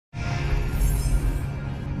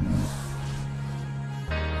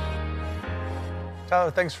Tyler,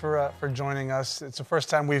 thanks for joining us. It's the first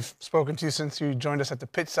time we've spoken to you since you joined us at the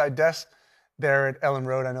pitchside desk there at Elland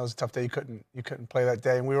Road. I know it was a tough day. You couldn't play that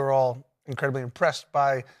day, and we were all incredibly impressed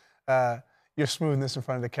by your smoothness in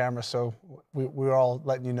front of the camera. So we were all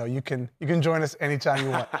letting you know you can join us anytime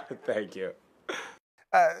you want. Thank you.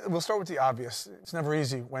 We'll start with the obvious. It's never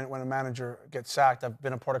easy when a manager gets sacked. I've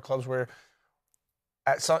been a part of clubs where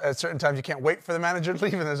at certain times you can't wait for the manager to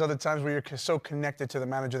leave, and there's other times where you're so connected to the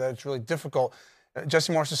manager that it's really difficult.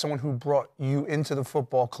 Jesse Marsch is someone who brought you into the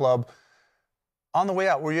football club. On the way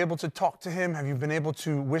out, were you able to talk to him? Have you been able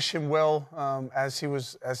to wish him well as he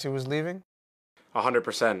was leaving?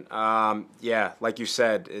 100%. Yeah, like you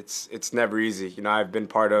said, it's never easy. You know, I've been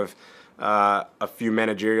part of a few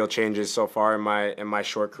managerial changes so far in my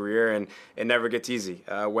short career, and it never gets easy.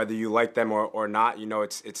 Whether you like them or not, you know,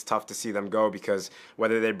 it's tough to see them go, because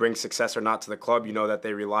whether they bring success or not to the club, you know that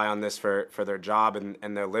they rely on this for their job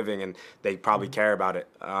and their living, and they probably care about it.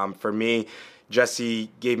 For me, Jesse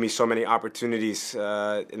gave me so many opportunities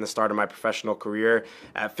in the start of my professional career.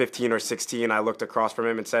 At 15 or 16, I looked across from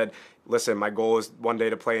him and said, listen, my goal is one day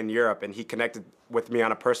to play in Europe. And he connected with me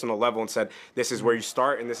on a personal level and said, this is where you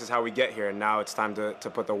start and this is how we get here. And now it's time to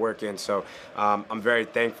put the work in. So I'm very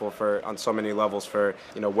thankful on so many levels for,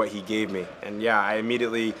 you know, what he gave me. And yeah, I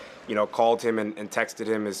immediately, you know, called him and texted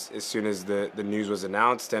him as soon as the news was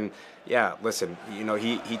announced. And yeah, listen, you know,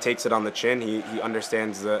 he takes it on the chin. He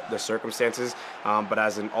understands the circumstances. But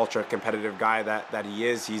as an ultra competitive guy that he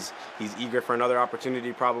is, he's eager for another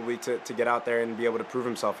opportunity probably to get out there and be able to prove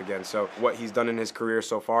himself again. So what he's done in his career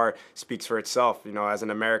so far speaks for itself. You know, as an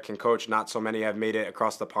American coach, not so many have made it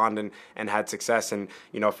across the pond and had success. And,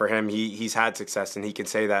 you know, for him, he's had success, and he can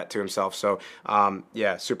say that to himself. So,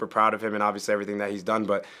 yeah, super proud of him and obviously everything that he's done.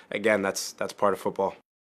 But again, that's part of football.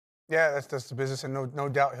 Yeah, that's the business, and no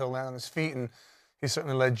doubt he'll land on his feet, and he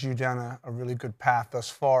certainly led you down a really good path thus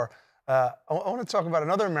far. I want to talk about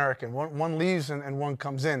another American. One leaves and one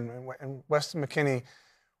comes in. And Weston McKennie,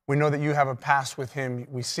 we know that you have a past with him.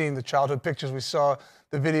 We've seen the childhood pictures. We saw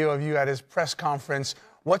the video of you at his press conference.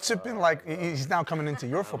 What's it been like? He's now coming into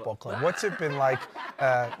your football club. What's it been like,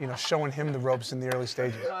 you know, showing him the ropes in the early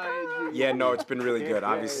stages? Yeah, no, it's been really good.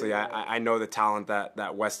 Obviously, I know the talent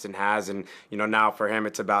that Weston has, and, you know, now for him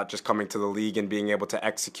it's about just coming to the league and being able to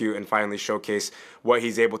execute and finally showcase what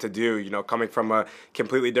he's able to do. You know, coming from a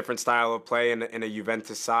completely different style of play in a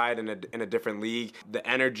Juventus side in a different league, the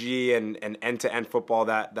energy and end-to-end football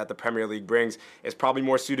that the Premier League brings is probably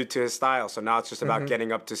more suited to his style. So now it's just about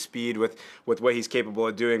getting up to speed with what he's capable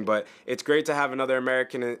of doing. But it's great to have another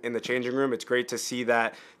American in the changing room. It's great to see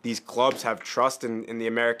that these clubs have trust in the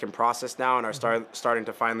American process now and are starting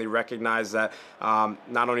to finally recognize that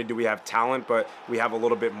not only do we have talent, but we have a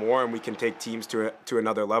little bit more, and we can take teams to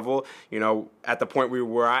another level. You know, at the point we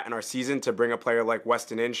were at in our season, to bring a player like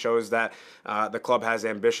Weston in shows that the club has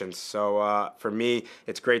ambitions. So for me,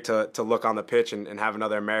 it's great to look on the pitch and have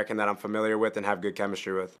another American that I'm familiar with and have good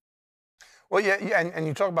chemistry with. Well, yeah, and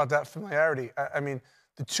you talk about that familiarity. I mean,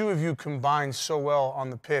 the two of you combine so well on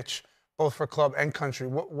the pitch, both for club and country.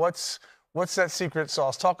 What's that secret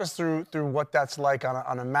sauce? Talk us through what that's like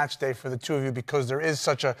on a match day for the two of you, because there is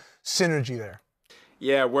such a synergy there.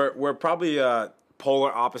 Yeah, we're probably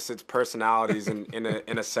polar opposites personalities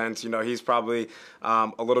in a sense. You know, he's probably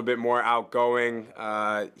a little bit more outgoing.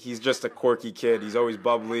 He's just a quirky kid. He's always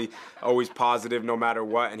bubbly, always positive no matter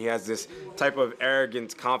what, and he has this type of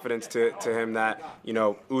arrogant confidence to him that, you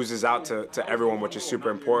know, oozes out to everyone, which is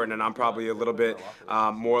super important. And I'm probably a little bit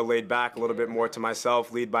more laid back, a little bit more to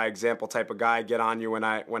myself, lead by example type of guy, get on you when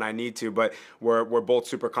I need to. But we're both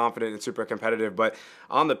super confident and super competitive. But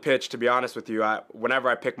on the pitch, to be honest with you, whenever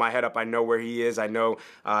I pick my head up, I know where he is. I know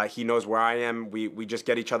he knows where I am. We just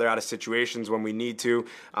get each other out of situations when we need to.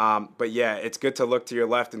 But yeah, it's good to look to your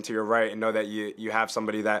left and to your right and know that you have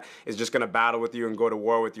somebody that is just going to battle with you and go to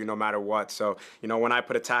war with you no matter what. So, you know, when I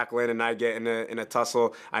put a tackle in and I get in a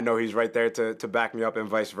tussle, I know he's right there to back me up, and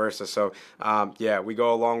vice versa. So yeah, we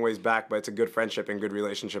go a long ways back, but it's a good friendship and good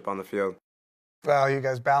relationship on the field. Well, you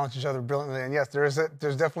guys balance each other brilliantly, and yes, there's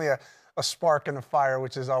definitely a spark and a fire,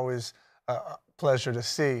 which is always a pleasure to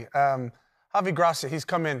see. Javi Gracia, he's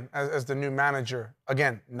come in as the new manager.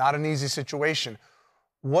 Again, not an easy situation.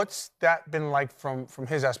 What's that been like from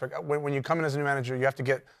his aspect? When you come in as a new manager,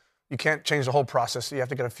 you can't change the whole process. So you have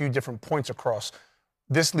to get a few different points across.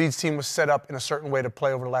 This Leeds team was set up in a certain way to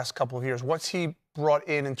play over the last couple of years. What's he brought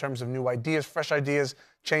in terms of new ideas, fresh ideas,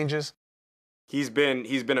 changes? He's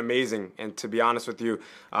been amazing, and to be honest with you,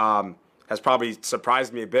 has probably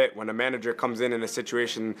surprised me a bit. When a manager comes in a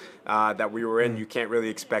situation that we were in, you can't really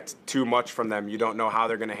expect too much from them. You don't know how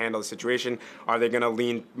they're going to handle the situation. Are they going to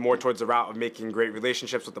lean more towards the route of making great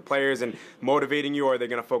relationships with the players and motivating you, or are they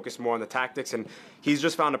going to focus more on the tactics? And he's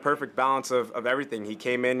just found a perfect balance of everything. He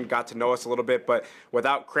came in, got to know us a little bit, but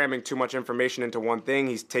without cramming too much information into one thing,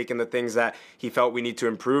 he's taken the things that he felt we need to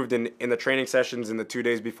improve. In the training sessions in the 2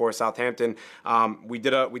 days before Southampton, we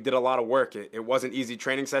did a lot of work. It wasn't easy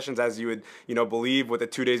training sessions, as you would believe, with the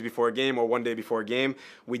 2 days before a game or 1 day before a game.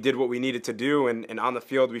 We did what we needed to do, and on the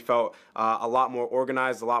field we felt a lot more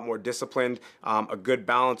organized, a lot more disciplined, a good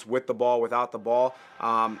balance with the ball, without the ball.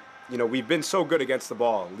 We've been so good against the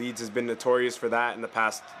ball. Leeds has been notorious for that in the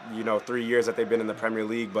past, 3 years that they've been in the Premier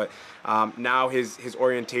League. But now his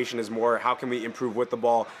orientation is more, how can we improve with the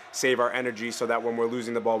ball, save our energy so that when we're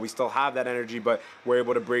losing the ball, we still have that energy, but we're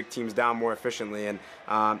able to break teams down more efficiently. And,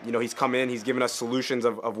 he's come in, he's given us solutions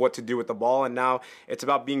of what to do with the ball. And now it's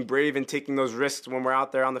about being brave and taking those risks when we're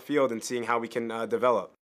out there on the field and seeing how we can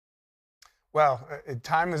develop. Well,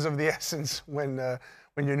 time is of the essence when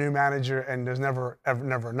you're a new manager, and there's never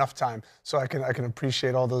enough time. So I can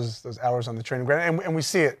appreciate all those hours on the training ground, and we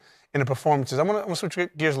see it in the performances. I'm gonna switch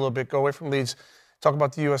gears a little bit, go away from Leeds, talk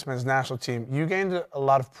about the U.S. men's national team. You gained a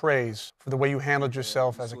lot of praise for the way you handled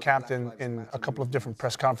yourself as a captain in a couple of different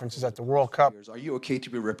press conferences at the World Cup. Are you okay to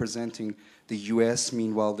be representing the U.S.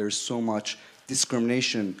 Meanwhile, there's so much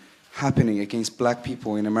discrimination happening against black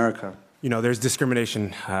people in America? There's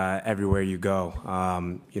discrimination everywhere you go.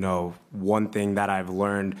 One thing that I've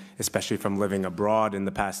learned, especially from living abroad in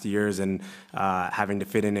the past years and having to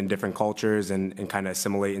fit in different cultures and kind of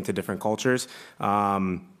assimilate into different cultures,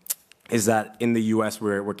 is that in the U.S.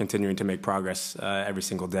 we're continuing to make progress every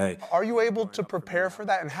single day. Are you able to prepare for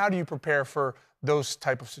that, and how do you prepare for those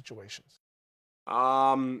type of situations?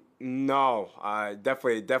 No,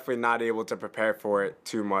 definitely not able to prepare for it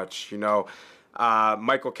too much.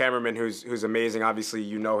 Michael Cameraman, who's amazing. Obviously,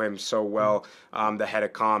 you know him so well, the head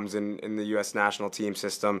of comms in the U.S. national team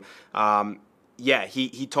system.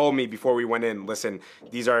 He told me before we went in, listen,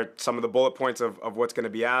 these are some of the bullet points of what's going to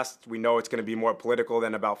be asked. We know it's going to be more political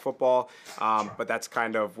than about football, but that's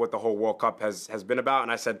kind of what the whole World Cup has been about.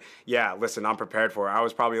 And I said, yeah, listen, I'm prepared for it. I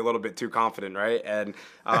was probably a little bit too confident, right? And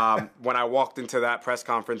when I walked into that press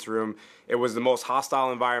conference room, it was the most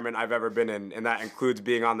hostile environment I've ever been in, and that includes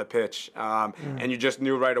being on the pitch. And you just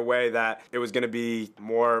knew right away that it was going to be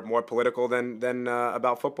more political than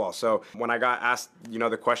about football. So when I got asked,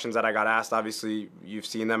 the questions that I got asked, obviously you've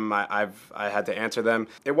seen them. I had to answer them.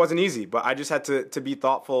 It wasn't easy, but I just had to be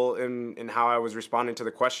thoughtful in how I was responding to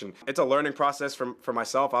the question. It's a learning process for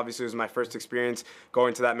myself. Obviously, it was my first experience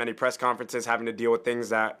going to that many press conferences, having to deal with things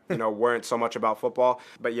that weren't so much about football.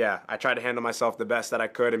 But yeah, I tried to handle myself the best that I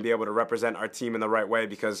could and be able to represent our team in the right way,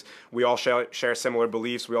 because we all share similar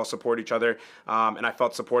beliefs. We all support each other, and I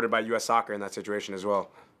felt supported by U.S. Soccer in that situation as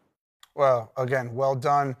well. Well, again, well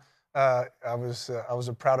done. I was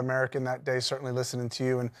a proud American that day, certainly listening to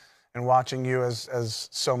you and watching you as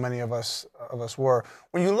so many of us were.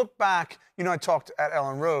 When you look back, I talked at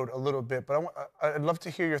Elland Road a little bit, but I'd love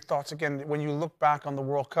to hear your thoughts again. When you look back on the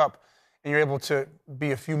World Cup and you're able to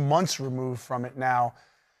be a few months removed from it now,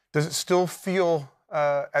 does it still feel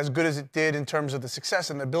as good as it did in terms of the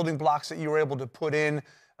success and the building blocks that you were able to put in?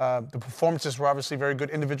 The performances were obviously very good.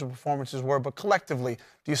 Individual performances were, but collectively,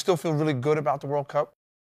 do you still feel really good about the World Cup?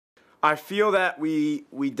 I feel that we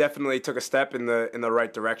definitely took a step in the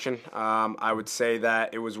right direction. I would say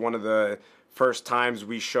that it was one of the first times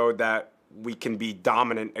we showed that we can be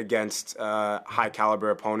dominant against high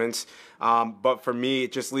caliber opponents. But for me,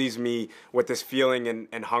 it just leaves me with this feeling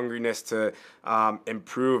and hungriness to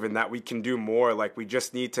improve, and that we can do more. Like, we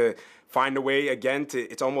just need to find a way again to,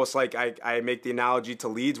 it's almost like I make the analogy to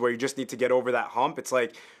Leeds, where you just need to get over that hump. It's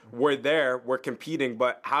like, we're there, we're competing,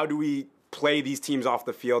 but how do we play these teams off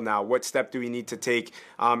the field now? What step do we need to take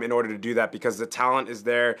in order to do that? Because the talent is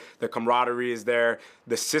there, the camaraderie is there,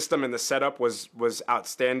 the system and the setup was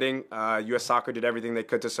outstanding. U.S. Soccer did everything they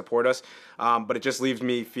could to support us, but it just leaves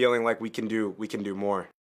me feeling like we can do more.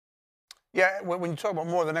 Yeah, when you talk about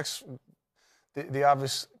more, the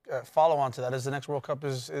obvious follow-on to that is the next World Cup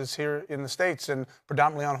is here in the States and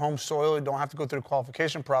predominantly on home soil. You don't have to go through the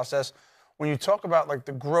qualification process. When you talk about like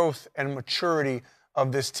the growth and maturity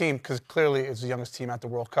of this team, because clearly it's the youngest team at the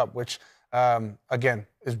World Cup, which, again,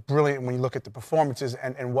 is brilliant when you look at the performances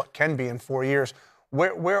and what can be in 4 years.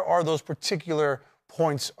 Where are those particular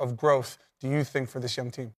points of growth, do you think, for this young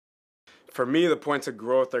team? For me, the points of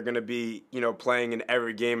growth are going to be, playing in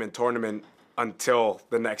every game and tournament until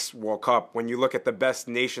the next World Cup. When you look at the best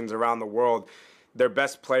nations around the world, their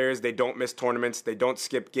best players, they don't miss tournaments, they don't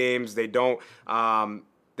skip games, they don't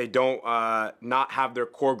not have their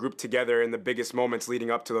core group together in the biggest moments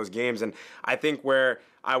leading up to those games. And I think where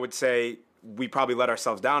I would say we probably let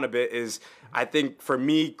ourselves down a bit is, I think for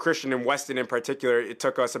me, Christian and Weston in particular, it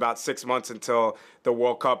took us about 6 months until the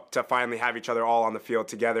World Cup to finally have each other all on the field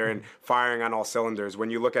together and firing on all cylinders.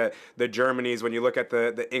 When you look at the Germanys, when you look at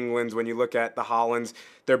the Englands, when you look at the Hollands,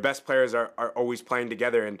 their best players are always playing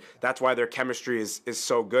together, and that's why their chemistry is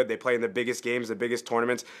so good. They play in the biggest games, the biggest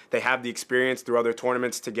tournaments. They have the experience through other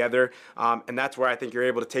tournaments together, and that's where I think you're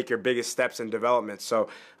able to take your biggest steps in development. So,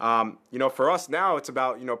 for us now, it's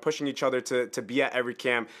about, pushing each other to be at every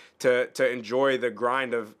camp, to enjoy the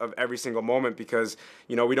grind of every single moment, because,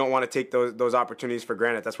 we don't want to take those opportunities for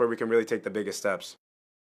granted. That's where we can really take the biggest steps.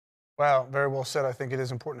 Wow, very well said. I think it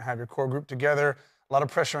is important to have your core group together. A lot of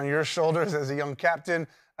pressure on your shoulders as a young captain,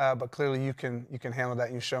 but clearly you can handle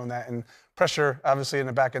that. You've shown that. And pressure, obviously, in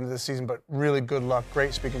the back end of the season, but really good luck.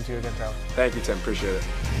 Great speaking to you again, Tyler. Thank you, Tim. Appreciate it.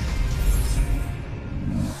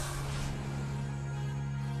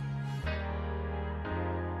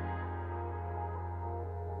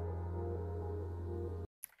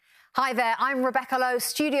 Hi there, I'm Rebecca Lowe,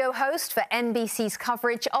 studio host for NBC's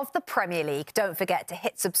coverage of the Premier League. Don't forget to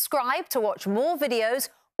hit subscribe to watch more videos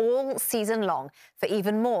all season long. For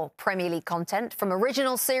even more Premier League content, from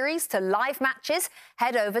original series to live matches,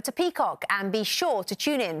 head over to Peacock and be sure to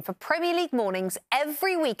tune in for Premier League mornings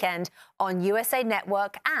every weekend on USA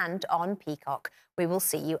Network and on Peacock. We will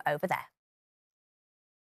see you over there.